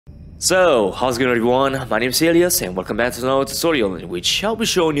So, how's it going everyone? My name is Elias and welcome back to another tutorial in which I'll be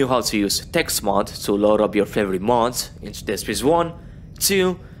showing you how to use TexMod to load up your favorite mods into Dead Space 1,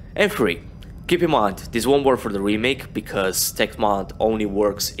 2, and 3. Keep in mind, this won't work for the remake because TexMod only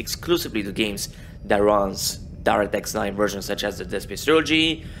works exclusively to games that runs DirectX 9 versions such as the Dead Space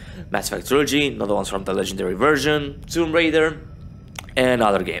Trilogy, Mass Effect Trilogy, another ones from the Legendary version, Tomb Raider, and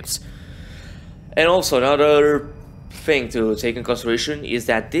other games. And also another thing to take in consideration is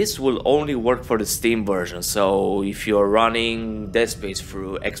that this will only work for the Steam version. So if you're running Dead Space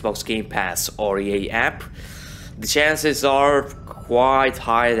through Xbox Game Pass or EA app, the chances are quite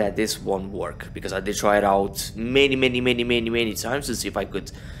high that this won't work, because I did try it out many times to see if I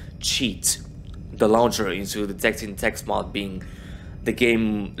could cheat the launcher into detecting TexMod being the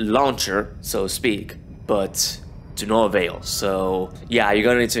game launcher, so to speak, but to no avail. So yeah, you're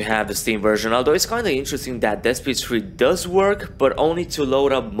gonna need to have the Steam version, although it's kind of interesting that Dead Space 3 does work, but only to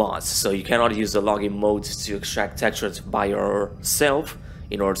load up mods, so you cannot use the login mode to extract textures by yourself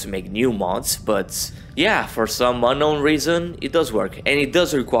in order to make new mods. But yeah, for some unknown reason it does work, and it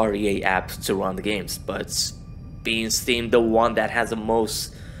does require EA app to run the games, but being Steam the one that has the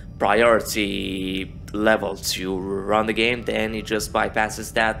most priority level to run the game, then it just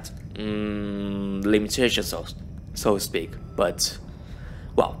bypasses that limitation, so to speak. But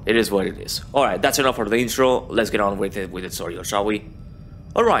well, it is what it is. Alright, that's enough for the intro. Let's get on with the tutorial, shall we?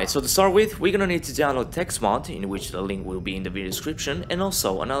 Alright, so to start with, we're gonna need to download TexMod, in which the link will be in the video description. And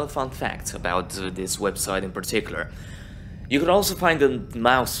also another fun fact about this website in particular: you can also find the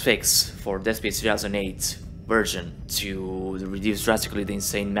mouse fix for Dead Space 2008 version to reduce drastically the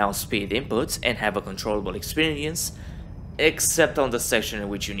insane mouse speed inputs and have a controllable experience, except on the section in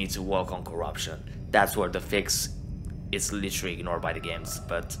which you need to work on corruption. That's where the fix is literally ignored by the games,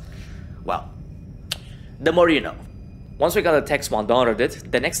 but well, the more you know. Once we got the TexMod downloaded,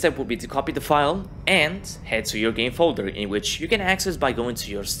 the next step will be to copy the file and head to your game folder, in which you can access by going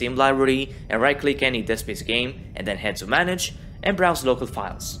to your Steam library and right click any Dead Space game and then head to manage and browse local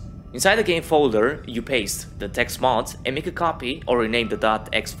files. Inside the game folder, you paste the TexMod and make a copy or rename the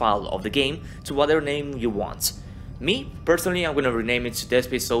 .exe file of the game to whatever name you want. Me, personally, I'm gonna rename it to Dead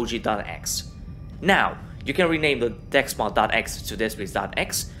Space.exe. Now, you can rename the TexMod.exe to Dead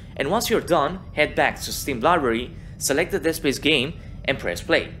Space.exe, and once you're done, head back to Steam library, select the Dead Space game, and press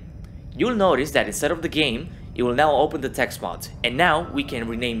play. You'll notice that instead of the game, it will now open the TexMod, and now we can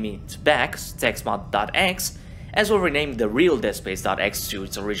rename it back to TexMod.exe, as we'll rename the real Dead Space.exe to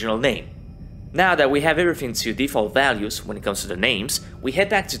its original name. Now that we have everything to default values when it comes to the names, we head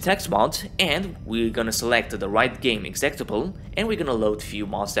back to TexMod and we're gonna select the right game executable, and we're gonna load a few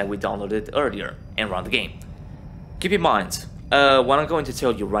mods that we downloaded earlier and run the game. Keep in mind, what I'm going to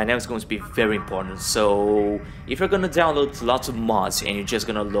tell you right now is going to be very important. So if you're gonna download lots of mods and you're just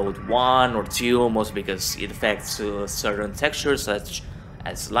gonna load one or two, mostly because it affects certain textures such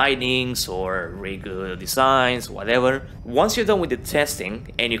as lightnings or rig designs, whatever, once you're done with the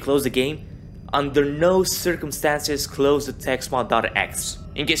testing and you close the game, under no circumstances close the TexMod.exe,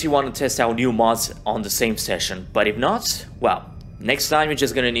 in case you want to test out new mods on the same session. But if not, well, next time you're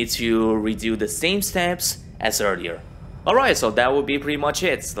just gonna need to redo the same steps as earlier. Alright, so that would be pretty much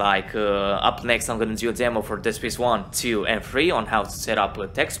it. Like, up next I'm gonna do a demo for Dead Space 1, 2, and 3 on how to set up a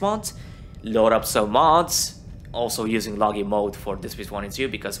TexMod, load up some mods, also using login mode for Dead Space 1 and 2,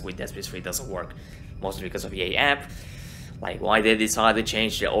 because with Dead Space 3 it doesn't work, mostly because of EA app. Like, why they decided to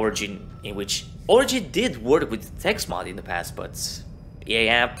change the origin, in which origin did work with TexMod in the past, but EA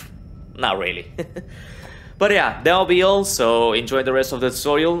app, not really. But yeah, that'll be all, so enjoy the rest of the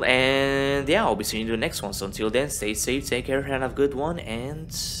tutorial, and yeah, I'll be seeing you in the next one. So until then, stay safe, take care, and have a good one,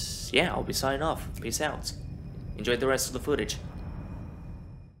 and yeah, I'll be signing off. Peace out. Enjoy the rest of the footage.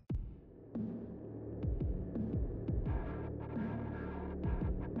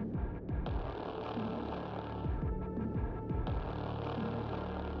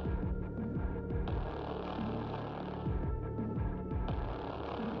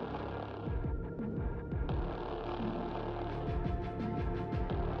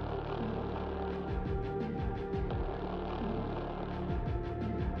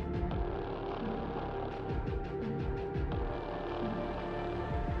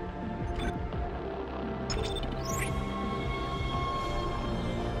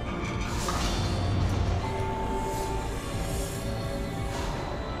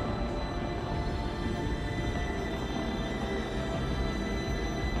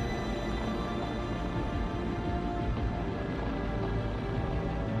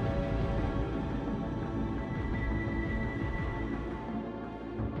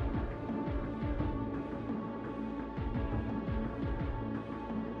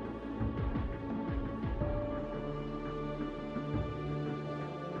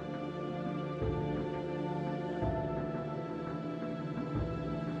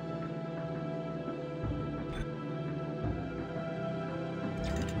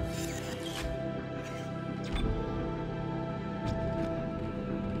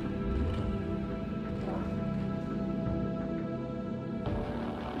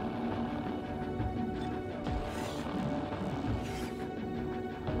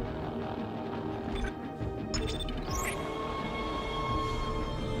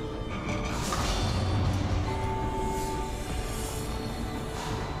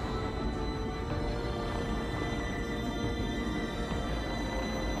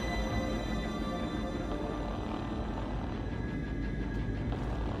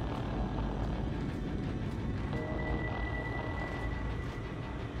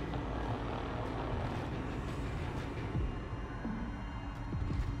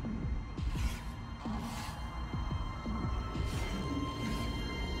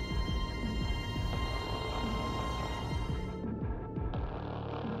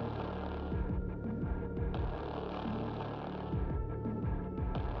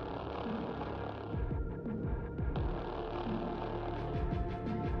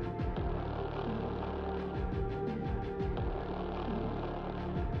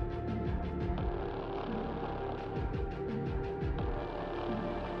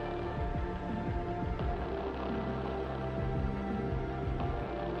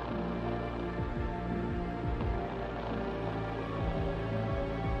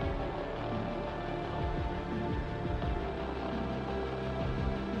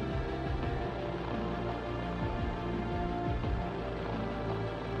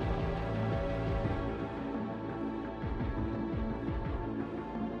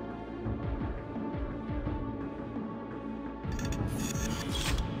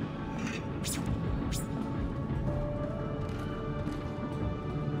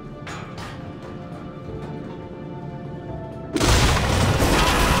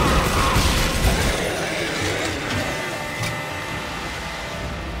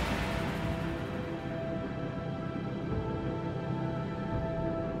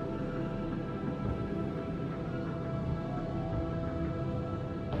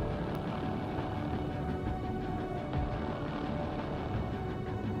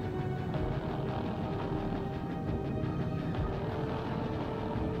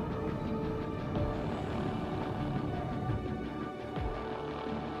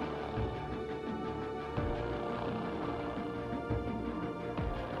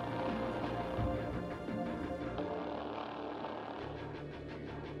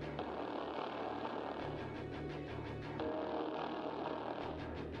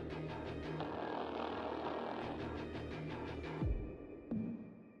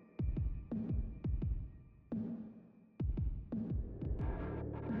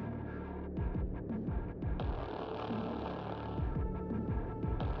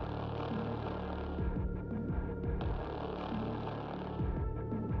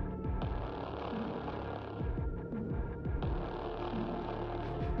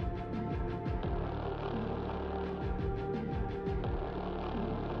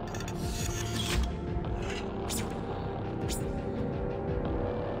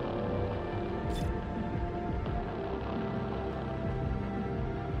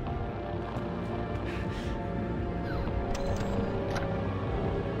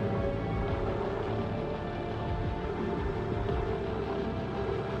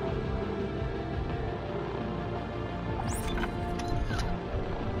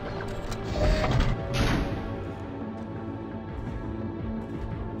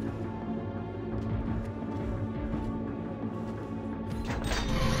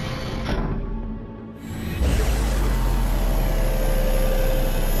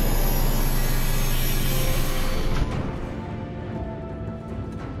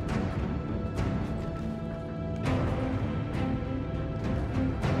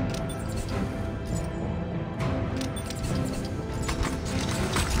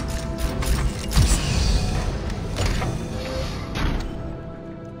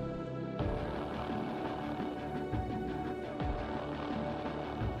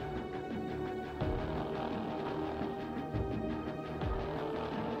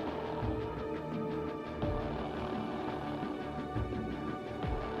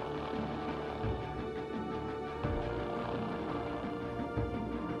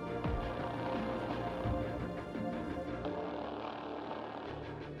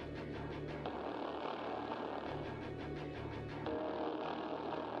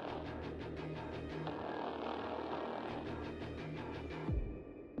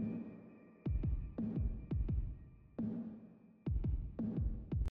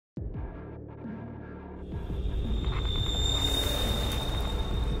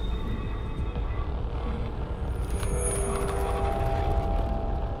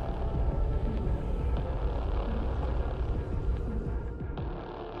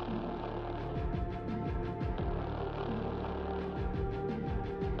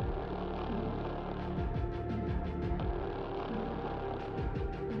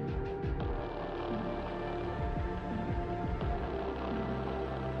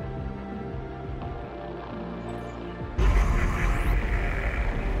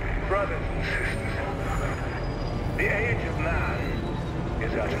 consistency. The age of man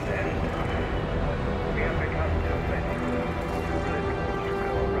is at an end. We have become too many, too little to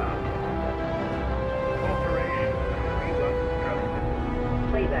go around. Corporations we once trusted.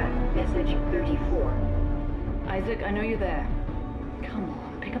 Playback, message 34. Isaac, I know you're there. Come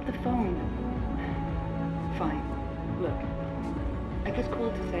on, pick up the phone. Fine. Look, I just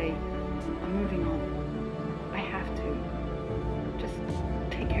called to say I'm moving on. I have to. Just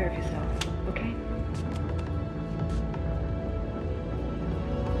take care of yourself, okay?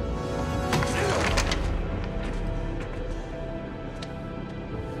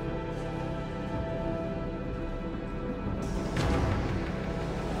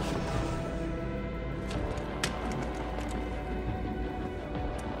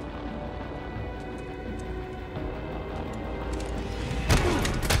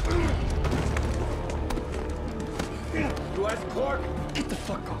 Get the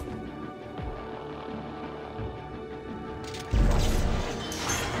fuck off.